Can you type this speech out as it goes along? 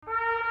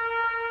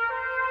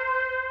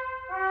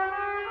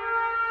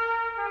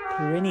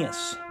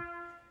Quirinius.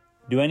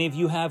 Do any of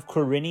you have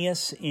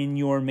Quirinius in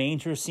your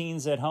manger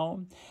scenes at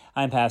home?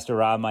 I'm Pastor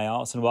Rob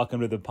Myals, and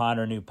welcome to the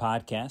Ponder New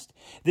podcast.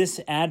 This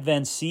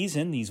Advent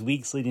season, these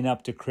weeks leading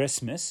up to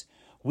Christmas,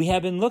 we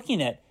have been looking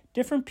at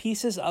different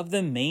pieces of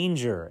the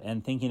manger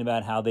and thinking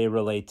about how they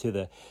relate to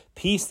the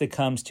peace that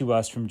comes to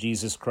us from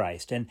Jesus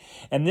Christ. And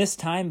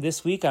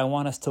this week, I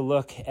want us to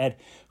look at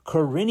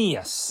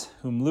Quirinius,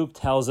 whom Luke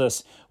tells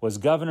us was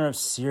governor of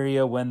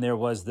Syria when there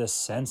was the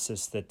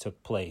census that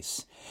took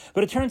place.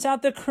 But it turns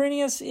out that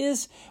Quirinius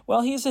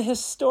he's a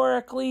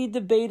historically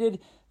debated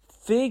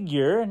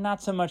figure,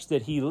 not so much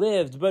that he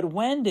lived, but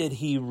when did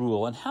he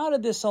rule? And how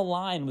did this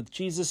align with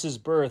Jesus'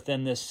 birth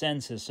and this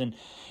census? And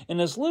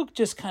is Luke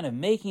just kind of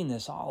making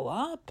this all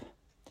up?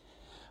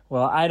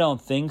 Well, I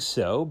don't think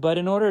so, but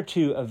in order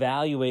to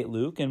evaluate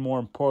Luke, and more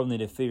importantly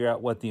to figure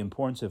out what the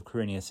importance of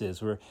Quirinius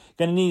is, we're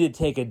going to need to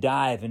take a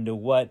dive into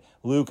what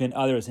Luke and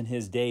others in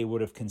his day would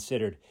have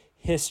considered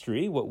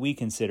history, what we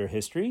consider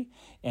history,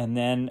 and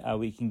then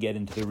we can get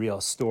into the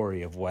real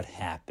story of what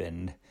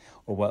happened,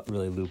 or what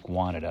really Luke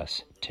wanted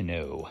us to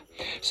know.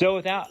 So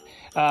without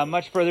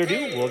much further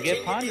ado, we'll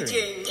get pondering.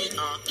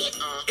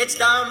 It's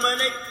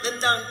Dominic the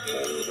donkey,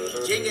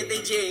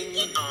 jingity-jing,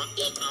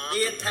 the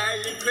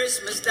Italian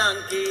Christmas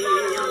donkey.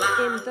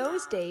 In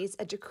those days,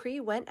 a decree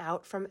went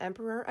out from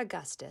Emperor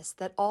Augustus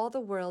that all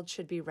the world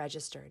should be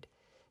registered.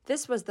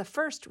 This was the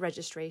first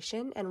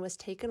registration and was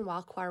taken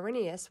while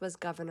Quirinius was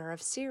governor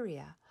of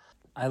Syria.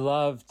 I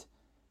loved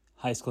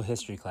high school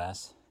history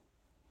class,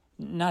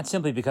 not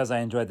simply because I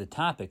enjoyed the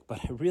topic, but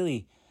I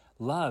really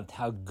loved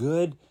how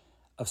good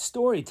of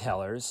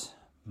storytellers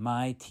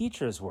my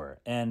teachers were.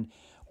 And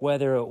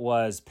whether it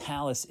was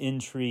palace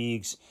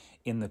intrigues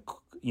in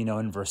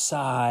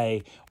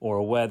Versailles,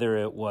 or whether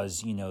it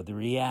was, the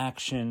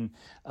reaction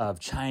of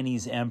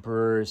Chinese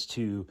emperors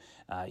to,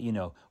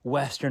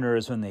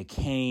 Westerners when they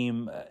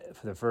came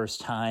for the first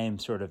time,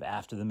 sort of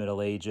after the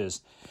Middle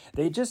Ages,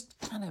 they just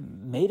kind of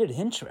made it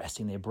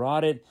interesting. They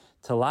brought it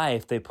to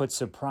life. They put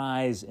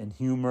surprise and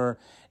humor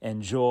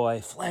and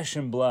joy, flesh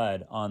and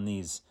blood on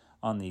these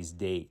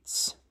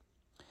dates.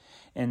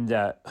 And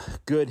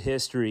good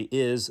history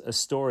is a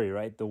story,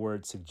 right? The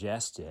word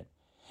suggests it.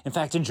 In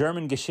fact, in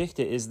German,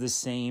 Geschichte is the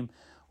same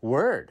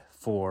word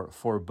for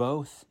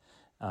both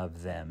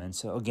of them. And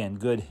so, again,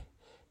 good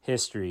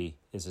history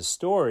is a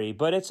story,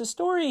 but it's a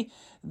story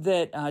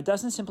that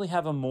doesn't simply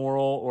have a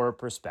moral or a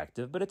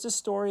perspective, but it's a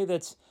story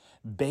that's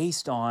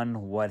based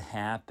on what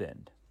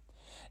happened.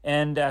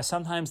 And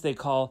sometimes they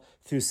call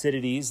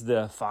Thucydides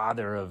the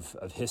father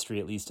of history,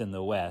 at least in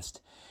the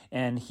West.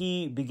 And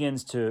he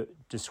begins to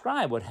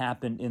describe what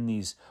happened in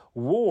these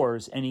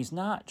wars, and he's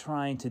not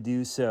trying to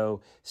do so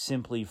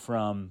simply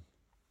from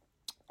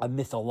a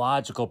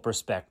mythological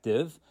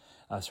perspective,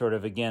 sort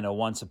of, again, a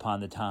once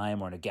upon a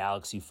time or in a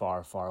galaxy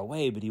far, far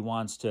away, but he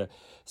wants to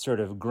sort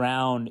of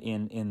ground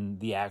in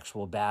the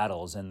actual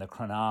battles and the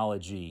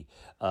chronology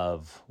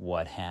of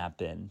what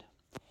happened.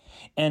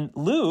 And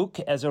Luke,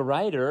 as a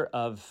writer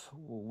of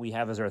we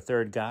have as our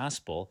third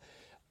gospel,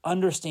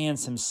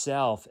 understands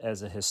himself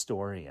as a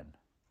historian.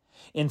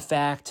 In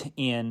fact,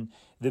 in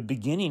the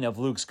beginning of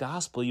Luke's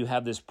gospel, you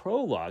have this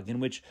prologue in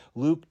which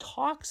Luke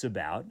talks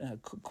about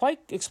quite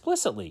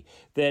explicitly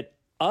that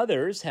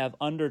others have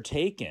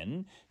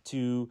undertaken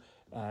to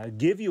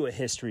give you a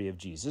history of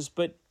Jesus,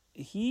 but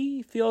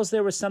he feels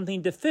there was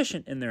something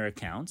deficient in their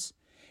accounts,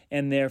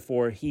 and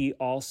therefore he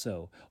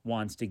also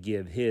wants to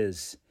give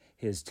his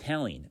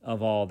telling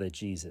of all that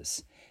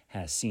Jesus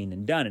has seen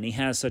and done. And he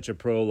has such a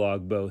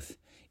prologue both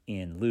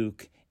in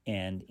Luke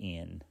and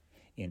in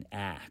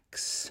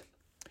Acts.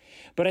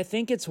 But I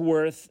think it's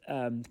worth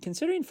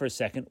considering for a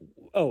second.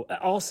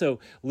 Also,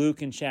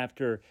 Luke in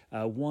chapter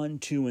 1,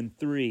 2, and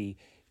 3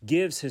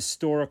 gives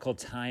historical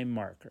time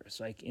markers,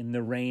 like in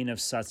the reign of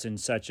such and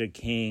such a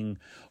king,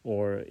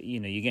 or,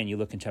 again, you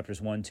look in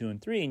chapters 1, 2,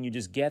 and 3, and you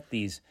just get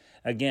these,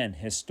 again,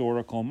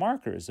 historical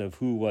markers of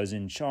who was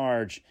in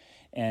charge.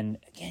 And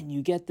again,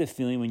 you get the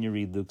feeling when you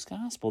read Luke's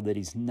gospel that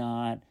he's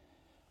not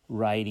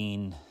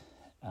writing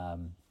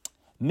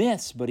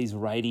myths, but he's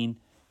writing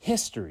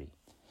history.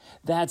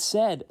 That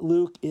said,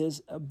 Luke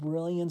is a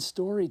brilliant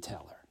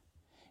storyteller.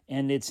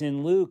 And it's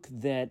in Luke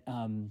that,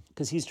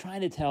 because he's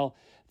trying to tell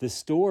the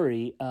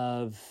story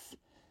of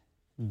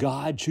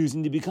God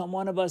choosing to become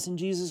one of us in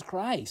Jesus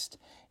Christ.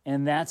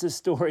 And that's a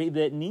story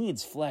that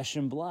needs flesh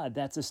and blood.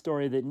 That's a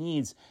story that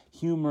needs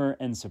humor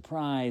and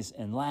surprise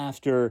and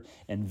laughter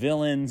and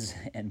villains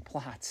and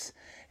plots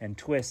and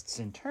twists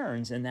and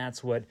turns. And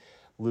that's what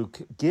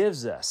Luke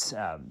gives us.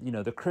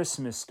 The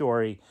Christmas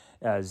story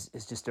is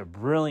just a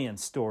brilliant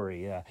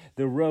story.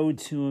 The road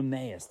to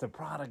Emmaus, the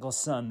prodigal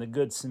son, the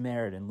good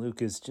Samaritan.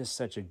 Luke is just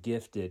such a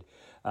gifted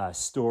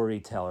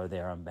storyteller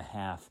there on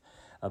behalf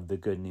of the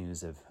good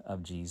news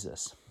of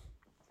Jesus.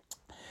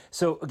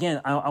 So again,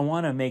 I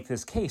want to make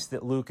this case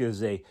that Luke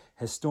is a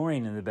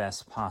historian in the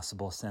best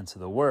possible sense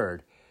of the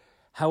word.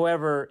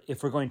 However,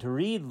 if we're going to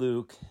read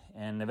Luke,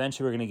 and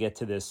eventually we're going to get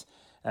to this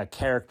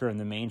character in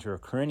the manger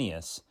of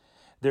Quirinius,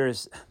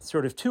 there's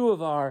sort of two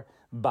of our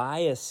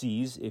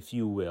biases, if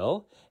you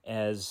will,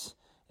 as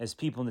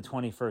people in the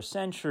 21st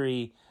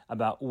century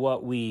about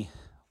what we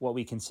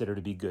consider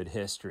to be good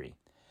history.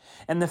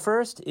 And the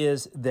first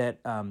is that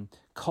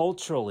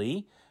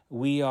culturally,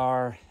 we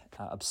are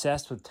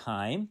obsessed with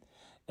time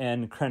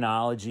and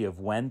chronology of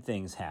when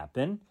things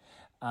happen.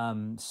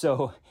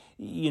 So,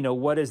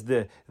 what is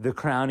the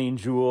crowning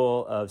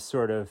jewel of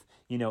sort of,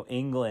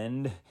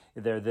 England?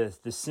 The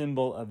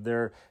symbol of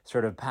their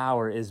sort of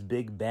power is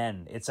Big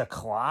Ben. It's a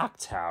clock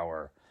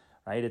tower,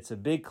 right? It's a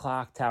big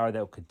clock tower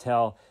that could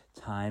tell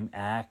time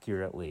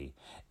accurately.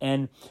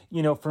 And,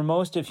 for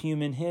most of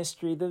human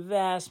history, the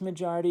vast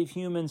majority of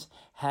humans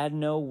had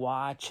no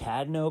watch,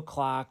 had no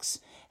clocks,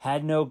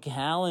 had no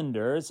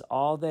calendars.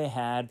 All they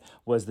had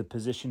was the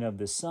position of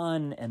the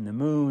sun and the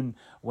moon,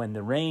 when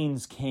the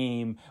rains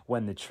came,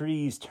 when the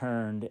trees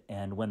turned,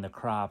 and when the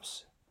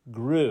crops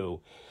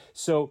grew.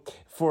 So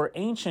for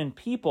ancient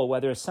people,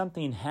 whether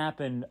something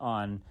happened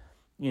on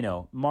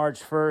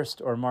March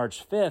 1st or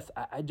March 5th,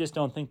 I just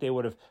don't think they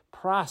would have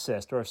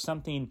processed, or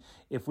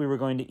if we were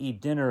going to eat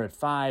dinner at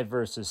 5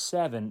 versus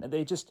 7,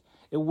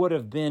 it would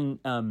have been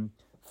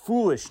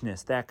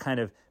foolishness, that kind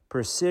of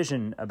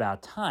precision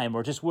about time,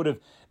 or just would have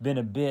been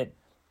a bit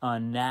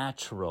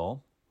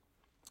unnatural.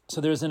 So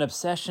there's an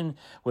obsession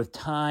with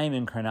time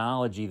and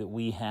chronology that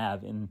we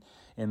have in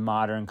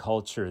modern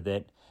culture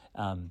that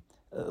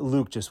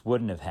Luke just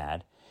wouldn't have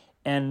had.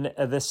 And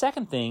the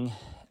second thing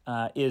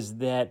is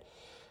that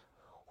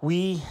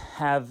we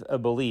have a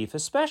belief,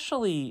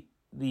 especially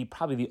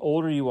probably the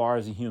older you are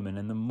as a human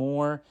and the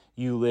more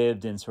you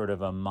lived in sort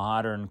of a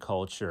modern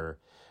culture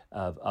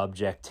of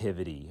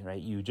objectivity,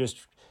 right?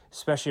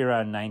 Especially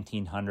around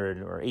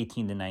 1900 or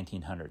 18 to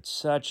 1900,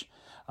 such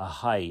a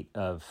height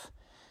of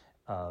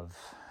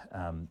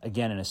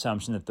again, an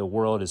assumption that the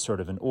world is sort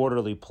of an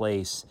orderly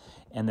place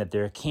and that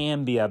there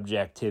can be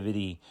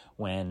objectivity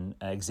when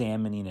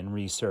examining and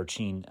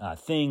researching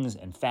things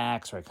and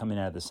facts, right, coming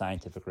out of the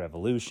scientific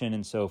revolution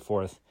and so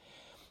forth.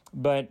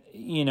 But,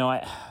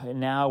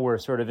 now we're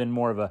sort of in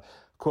more of a,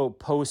 quote,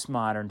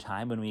 postmodern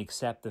time when we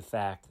accept the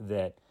fact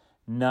that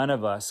none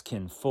of us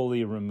can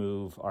fully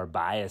remove our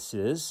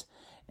biases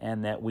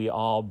and that we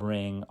all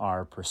bring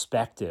our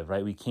perspective,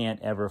 right? We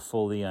can't ever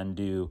fully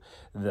undo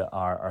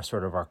our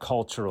sort of our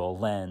cultural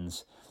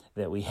lens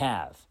that we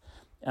have.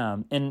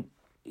 And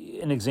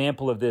an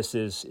example of this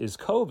is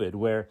COVID,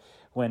 where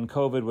when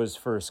COVID was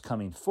first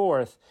coming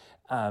forth,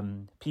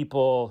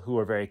 people who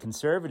are very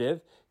conservative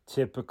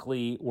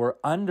typically were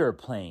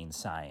underplaying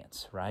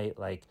science, right?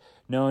 Like,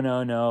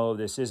 no,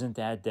 this isn't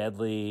that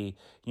deadly,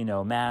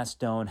 masks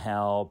don't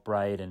help,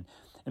 right? And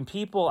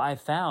people I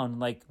found,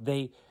 like,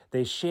 they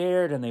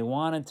shared and they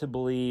wanted to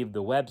believe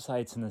the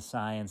websites and the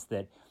science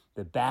that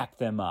backed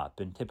them up.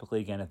 And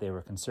typically, again, if they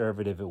were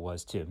conservative, it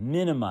was to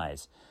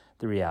minimize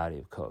the reality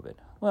of COVID.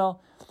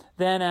 Well,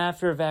 then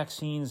after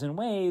vaccines and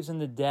waves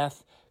and the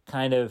death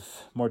kind of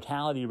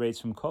mortality rates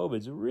from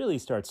COVID really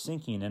start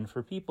sinking. And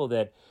for people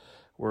that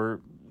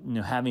were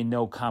having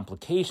no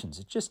complications,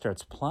 it just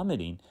starts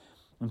plummeting.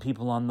 And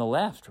people on the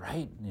left,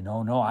 right?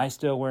 No, I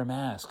still wear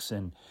masks.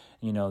 And,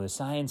 the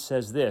science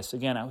says this.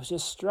 Again, I was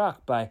just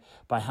struck by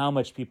how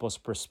much people's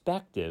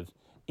perspective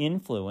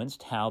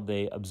influenced how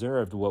they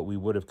observed what we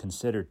would have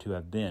considered to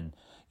have been,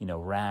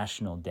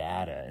 rational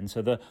data. And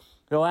so the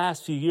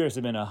last few years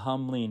have been a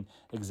humbling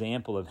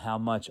example of how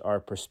much our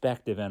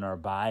perspective and our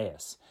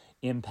bias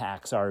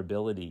impacts our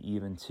ability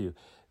even to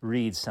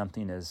read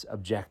something as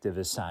objective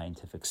as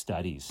scientific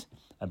studies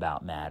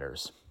about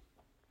matters.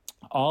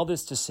 All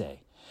this to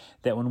say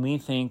that when we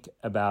think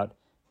about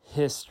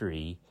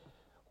history,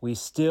 we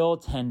still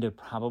tend to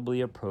probably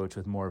approach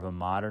with more of a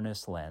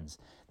modernist lens,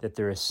 that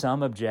there is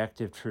some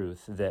objective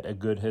truth that a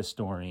good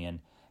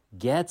historian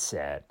gets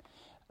at,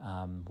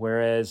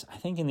 whereas I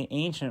think in the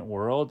ancient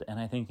world, and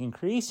I think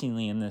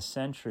increasingly in this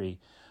century,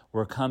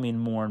 we're coming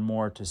more and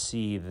more to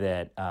see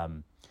that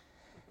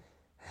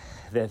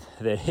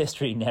that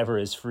history never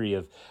is free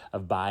of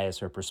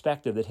bias or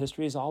perspective, that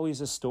history is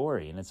always a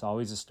story, and it's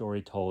always a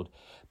story told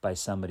by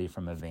somebody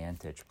from a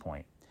vantage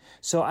point.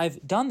 So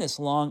I've done this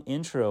long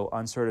intro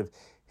on sort of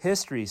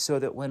history so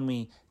that when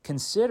we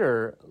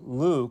consider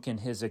Luke and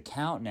his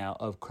account now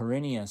of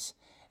Quirinius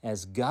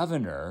as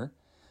governor,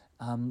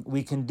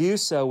 we can do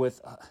so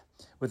with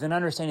an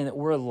understanding that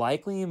we're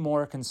likely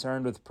more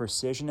concerned with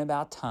precision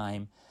about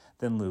time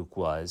than Luke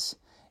was,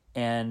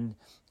 and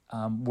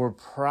we're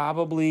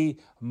probably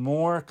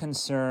more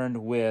concerned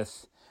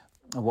with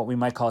what we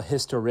might call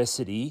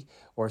historicity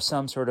or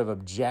some sort of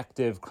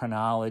objective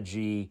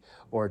chronology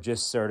or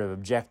just sort of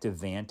objective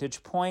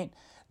vantage point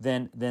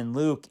than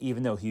Luke,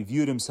 even though he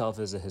viewed himself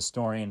as a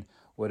historian,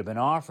 would have been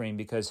offering,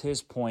 because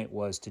his point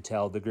was to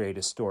tell the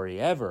greatest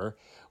story ever,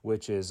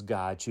 which is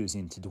God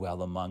choosing to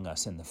dwell among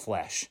us in the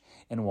flesh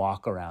and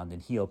walk around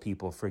and heal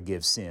people,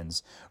 forgive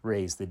sins,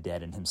 raise the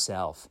dead in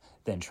himself,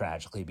 then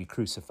tragically be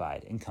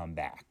crucified and come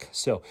back.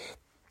 So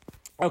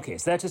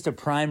that's just a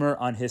primer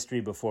on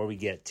history before we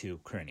get to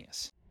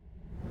Quirinius.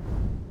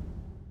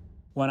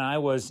 When I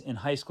was in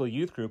high school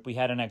youth group, we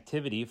had an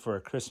activity for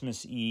a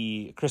Christmas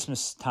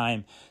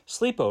time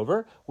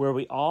sleepover where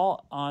we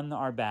all on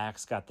our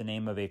backs got the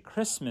name of a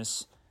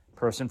Christmas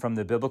person from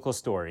the biblical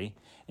story,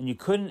 and you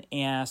couldn't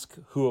ask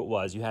who it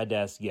was. You had to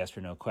ask yes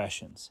or no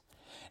questions.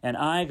 And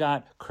I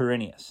got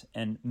Quirinius,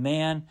 and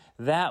man,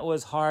 that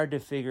was hard to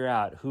figure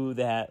out who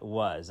that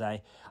was.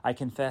 I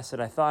confess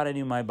that I thought I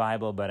knew my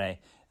Bible, but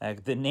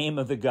the name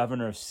of the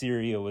governor of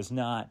Syria was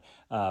not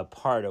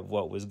part of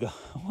what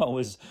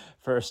was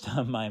first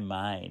on my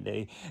mind.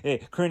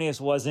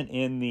 Quirinius wasn't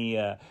in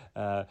the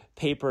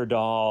paper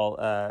doll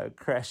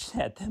crush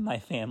set that my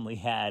family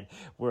had,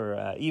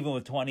 where even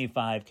with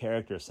 25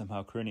 characters,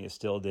 somehow Quirinius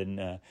still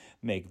didn't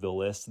make the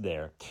list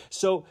there.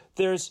 So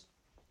there's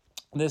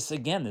this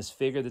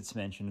figure that's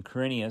mentioned,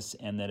 Quirinius,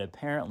 and that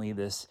apparently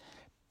this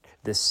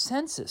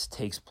census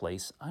takes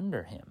place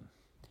under him.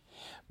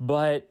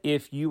 But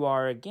if you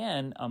are,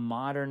 again, a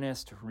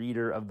modernist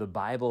reader of the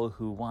Bible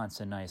who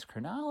wants a nice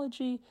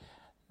chronology,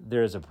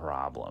 there's a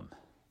problem.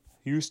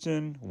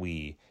 Houston,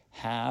 we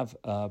have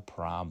a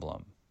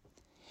problem.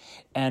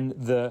 And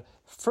the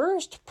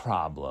first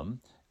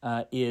problem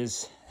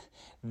is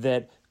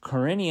that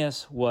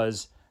Quirinius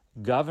was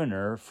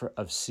governor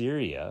of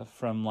Syria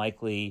from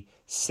likely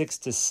 6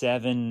 to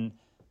 7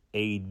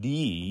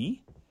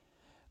 A.D.,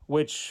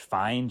 which,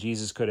 fine,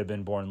 Jesus could have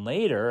been born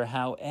later.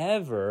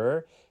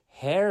 However,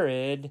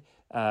 Herod,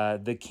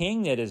 the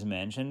king that is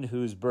mentioned,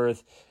 whose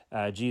birth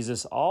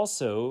Jesus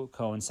also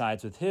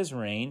coincides with his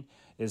reign,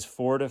 is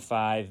 4 to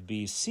 5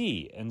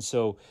 B.C. And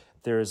so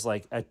there's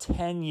like a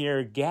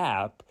 10-year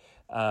gap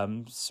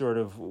sort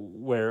of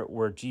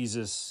where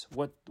Jesus,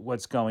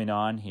 what's going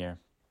on here?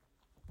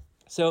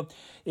 So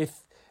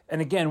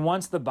and again,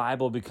 once the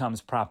Bible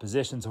becomes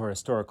propositions or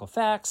historical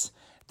facts,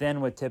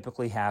 then what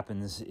typically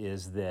happens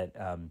is that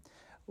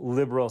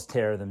liberals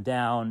tear them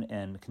down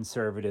and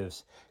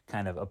conservatives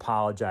kind of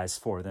apologize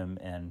for them,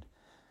 and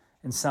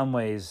in some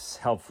ways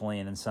helpfully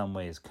and in some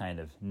ways kind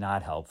of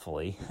not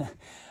helpfully.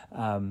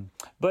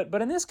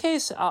 But in this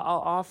case,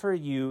 I'll offer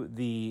you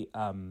the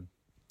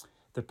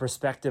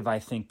perspective, I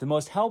think, the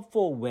most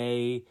helpful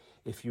way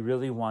if you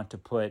really want to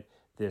put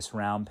this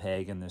round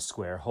peg in this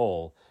square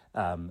hole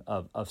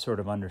of sort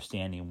of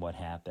understanding what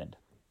happened.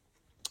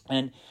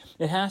 And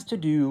it has to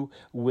do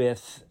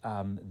with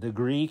the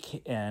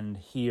Greek and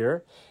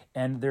here.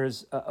 And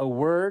there's a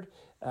word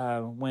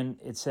when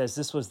it says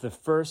this was the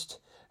first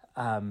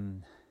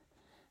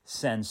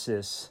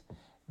census.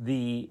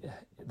 The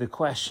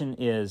question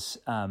is,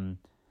 of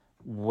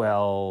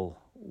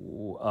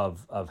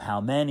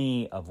how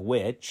many, of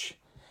which,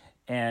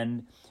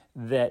 and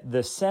that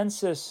the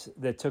census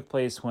that took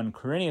place when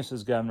Quirinius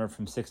was governor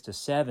from 6 to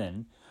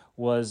 7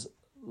 was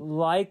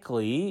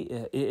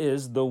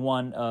is the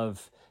one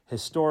of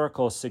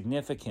historical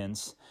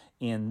significance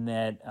in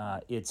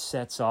that it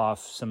sets off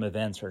some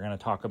events we're going to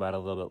talk about a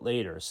little bit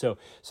later. So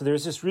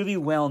there's this really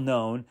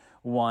well-known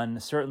one,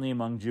 certainly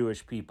among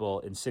Jewish people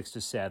in 6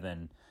 to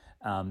 7,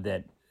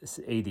 that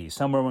AD,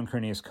 somewhere when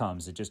Quirinius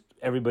comes, that just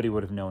everybody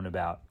would have known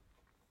about.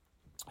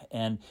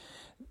 And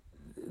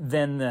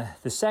then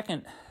the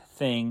second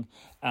thing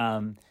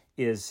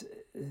is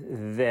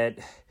that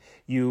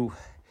you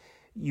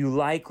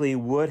likely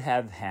would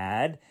have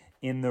had,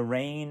 in the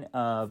reign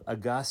of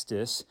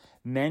Augustus,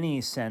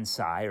 many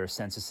censi or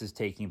censuses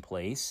taking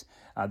place.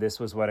 This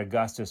was what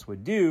Augustus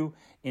would do,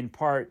 in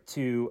part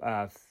to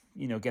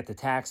get the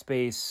tax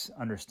base,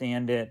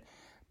 understand it,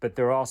 but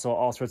there are also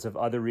all sorts of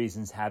other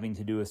reasons having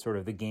to do with sort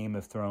of the Game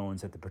of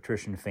Thrones that the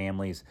patrician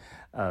families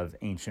of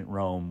ancient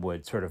Rome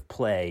would sort of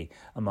play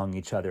among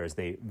each other as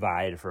they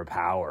vied for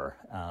power.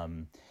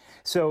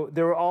 So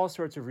there were all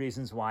sorts of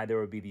reasons why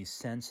there would be these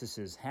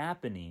censuses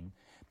happening.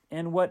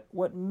 And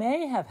what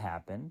may have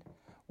happened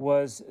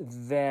was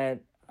that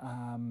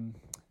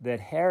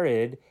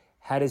Herod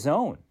had his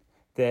own,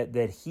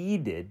 that he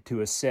did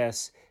to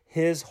assess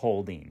his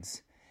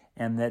holdings,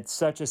 and that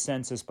such a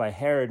census by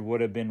Herod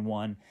would have been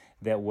one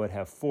that would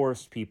have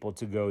forced people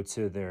to go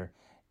to their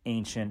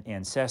ancient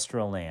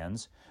ancestral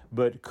lands,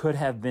 but could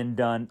have been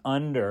done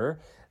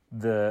under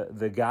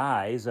the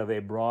guise of a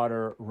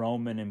broader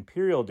Roman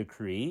imperial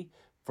decree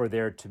for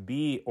there to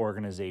be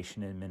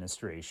organization and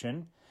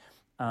administration.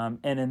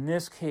 And in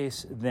this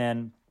case,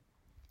 then,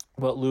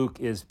 what Luke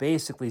is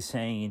basically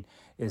saying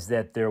is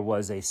that there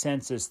was a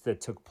census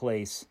that took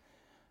place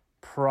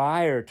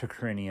prior to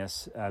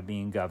Quirinius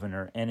being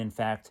governor. And in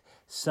fact,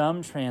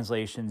 some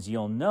translations,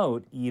 you'll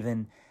note,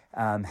 even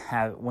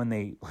have when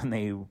they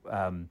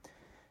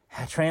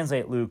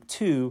translate Luke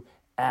 2,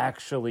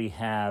 actually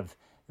have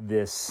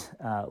this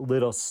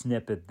little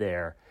snippet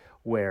there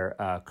where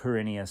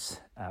Quirinius,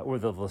 or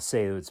they'll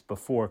say it's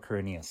before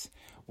Quirinius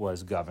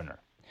was governor.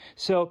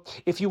 So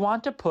if you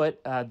want to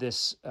put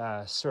this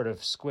sort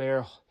of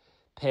square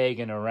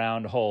peg in a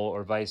round hole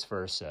or vice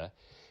versa,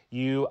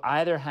 you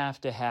either have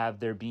to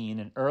have there being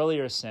an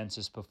earlier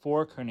census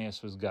before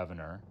Quirinius was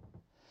governor.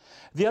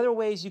 The other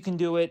ways you can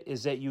do it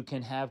is that you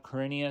can have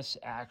Quirinius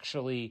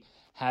actually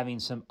having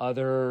some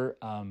other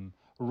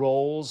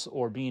roles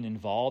or being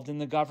involved in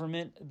the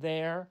government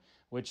there,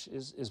 which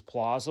is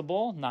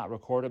plausible, not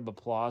recorded, but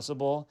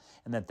plausible,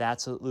 and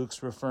that's what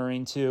Luke's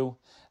referring to.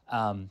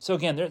 So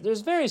again,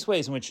 there's various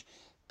ways in which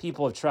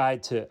people have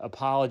tried to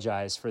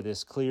apologize for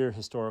this clear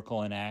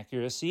historical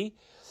inaccuracy,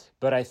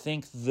 but I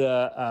think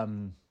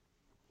the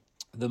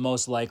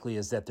most likely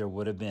is that there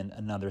would have been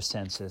another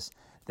census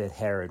that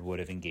Herod would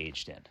have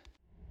engaged in.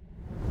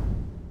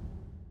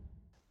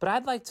 But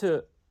I'd like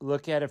to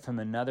look at it from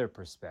another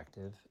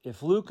perspective.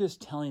 If Luke is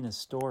telling a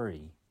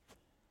story,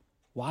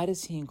 why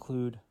does he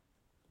include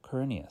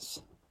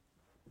Quirinius?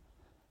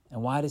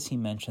 And why does he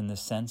mention the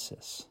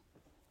census?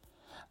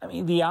 I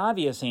mean, the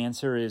obvious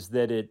answer is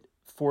that it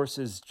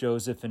forces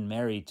Joseph and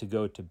Mary to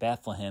go to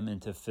Bethlehem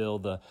and to fill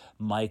the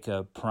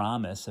Micah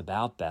promise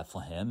about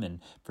Bethlehem and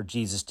for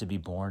Jesus to be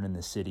born in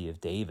the city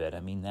of David. I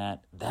mean,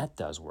 that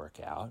does work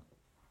out.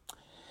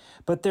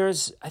 But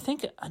there's, I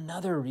think,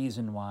 another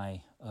reason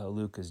why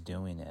Luke is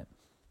doing it.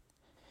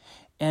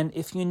 And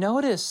if you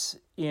notice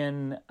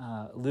in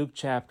Luke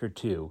chapter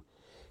 2,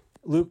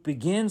 Luke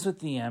begins with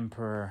the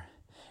emperor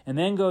and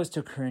then goes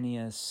to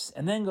Quirinius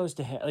and then goes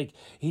to Herod. Like,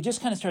 he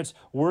just kind of starts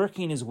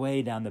working his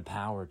way down the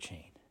power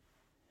chain.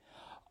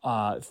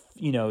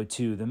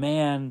 To the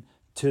man,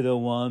 to the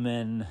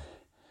woman,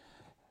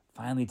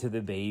 finally to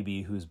the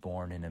baby who's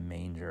born in a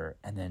manger,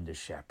 and then to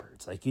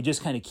shepherds. Like, you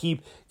just kind of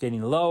keep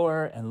getting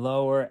lower and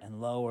lower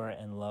and lower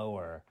and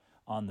lower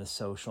on the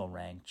social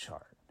rank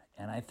chart.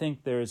 And I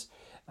think there's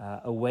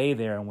a way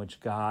there in which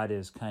God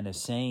is kind of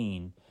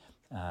saying,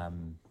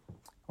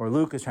 or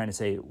Luke is trying to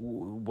say,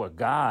 what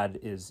God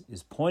is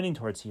pointing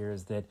towards here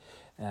is that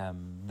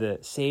the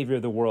Savior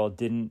of the world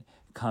didn't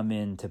come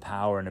into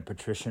power in a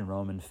patrician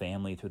Roman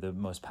family through the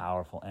most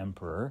powerful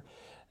empire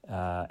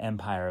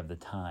of the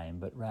time,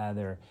 but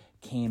rather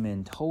came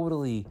in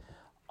totally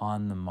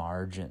on the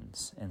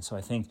margins. And so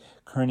I think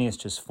Quirinius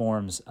just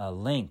forms a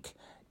link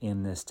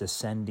in this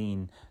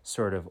descending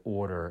sort of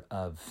order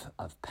of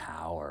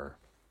power.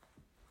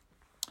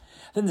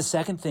 Then the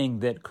second thing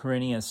that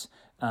Quirinius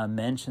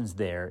mentions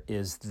there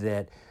is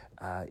that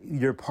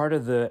you're part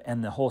of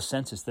and the whole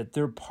census, that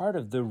they're part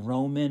of the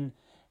Roman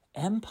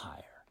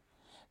Empire.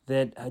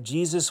 That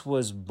Jesus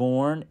was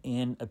born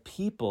in a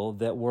people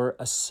that were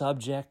a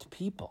subject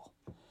people.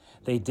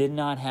 They did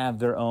not have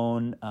their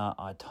own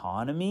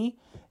autonomy,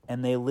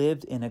 and they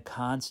lived in a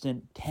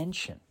constant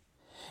tension.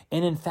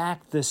 And in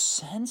fact, the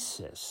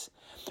census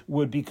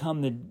would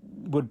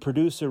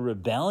produce a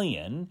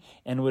rebellion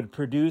and would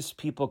produce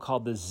people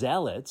called the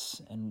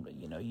zealots. And,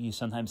 you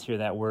sometimes hear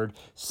that word,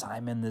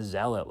 Simon the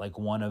Zealot, like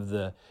one of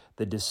the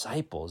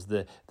disciples,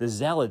 the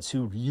zealots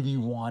who really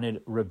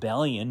wanted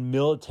rebellion,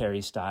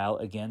 military style,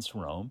 against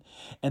Rome.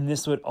 And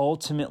this would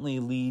ultimately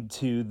lead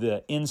to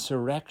the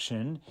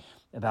insurrection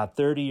about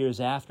 30 years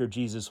after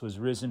Jesus was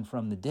risen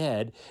from the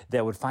dead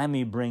that would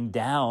finally bring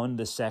down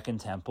the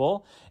Second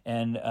Temple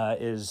and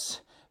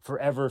is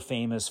forever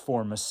famous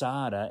for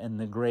Masada and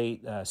the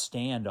great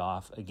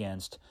standoff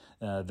against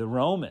the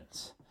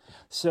Romans.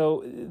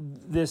 So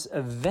this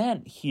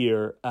event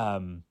here,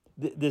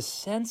 this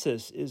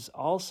census is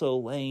also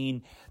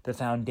laying the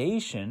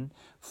foundation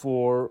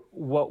for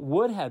what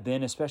would have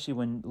been, especially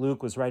when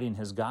Luke was writing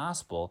his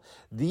gospel,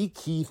 the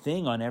key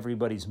thing on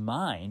everybody's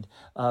mind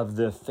of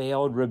the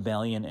failed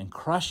rebellion and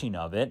crushing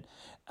of it,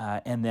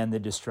 and then the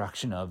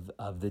destruction of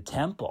the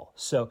temple.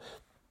 So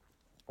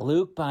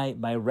Luke, by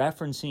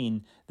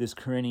referencing this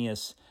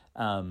Quirinius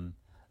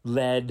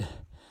led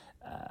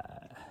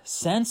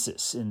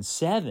census in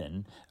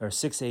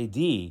 6 AD,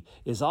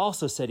 is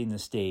also setting the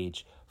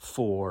stage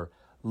for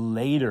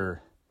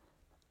later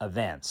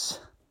events.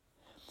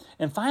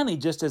 And finally,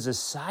 just as a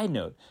side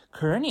note,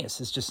 Quirinius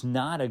is just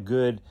not a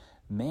good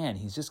man.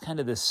 He's just kind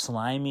of this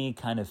slimy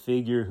kind of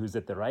figure who's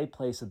at the right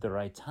place at the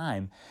right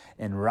time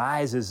and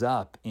rises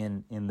up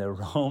in the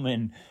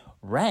Roman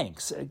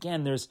ranks.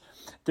 Again, there's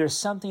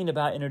something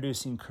about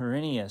introducing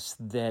Quirinius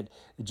that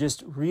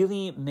just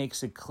really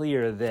makes it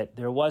clear that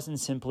there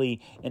wasn't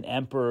simply an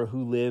emperor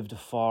who lived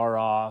far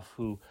off,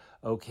 who,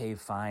 okay,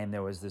 fine,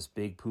 there was this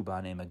big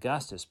poobah named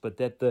Augustus, but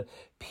that the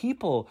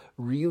people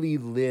really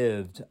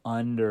lived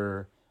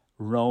under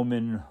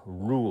Roman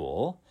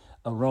rule,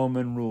 a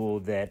Roman rule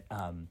that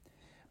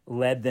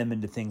led them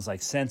into things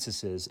like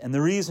censuses. And the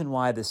reason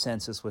why the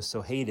census was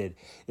so hated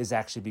is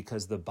actually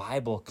because the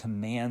Bible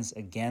commands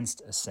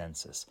against a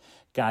census.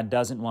 God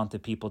doesn't want the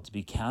people to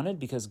be counted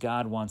because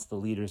God wants the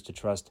leaders to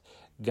trust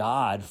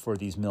God for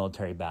these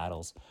military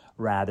battles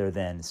rather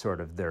than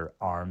sort of their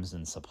arms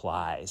and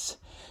supplies.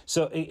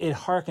 So it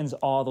harkens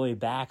all the way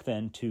back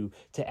then to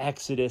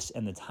Exodus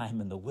and the time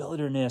in the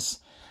wilderness,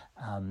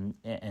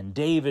 and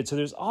David. So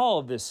there's all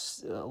of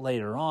this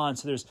later on.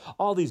 So there's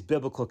all these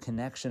biblical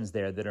connections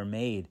there that are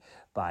made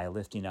by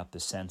lifting up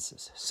the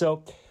census.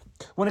 So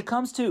when it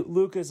comes to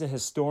Luke as a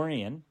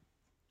historian,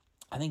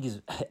 I think he's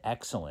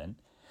excellent.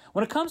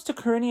 When it comes to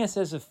Quirinius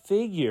as a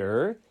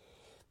figure,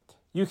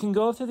 you can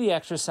go through the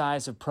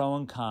exercise of pro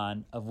and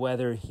con of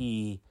whether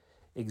he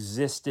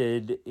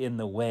existed in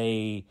the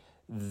way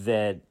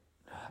that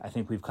I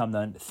think we've come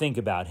to think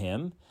about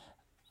him.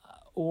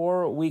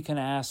 Or we can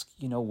ask,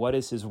 what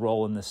is his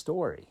role in the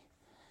story?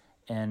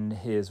 And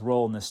his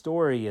role in the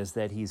story is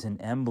that he's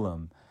an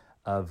emblem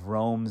of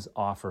Rome's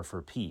offer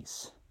for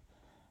peace,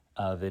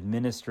 of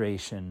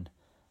administration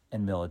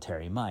and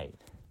military might.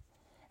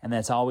 And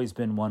that's always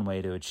been one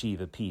way to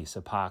achieve a peace,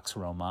 a pax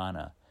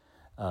romana,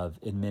 of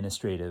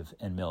administrative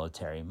and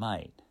military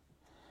might.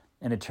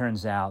 And it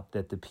turns out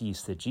that the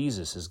peace that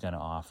Jesus is going to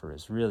offer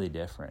is really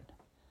different.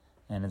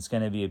 And it's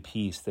going to be a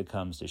peace that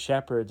comes to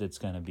shepherds. It's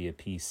going to be a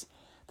peace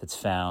that's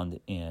found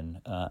in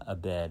a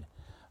bed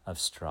of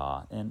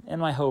straw. And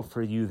my hope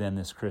for you then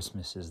this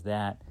Christmas is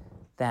that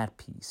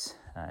peace,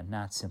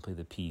 not simply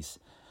the peace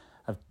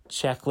of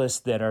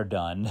checklists that are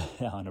done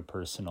on a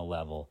personal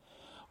level,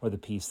 or the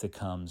peace that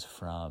comes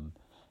from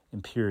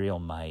imperial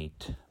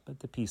might, but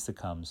the peace that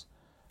comes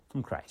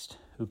from Christ,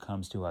 who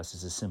comes to us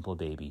as a simple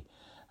baby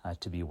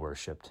to be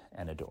worshipped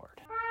and adored.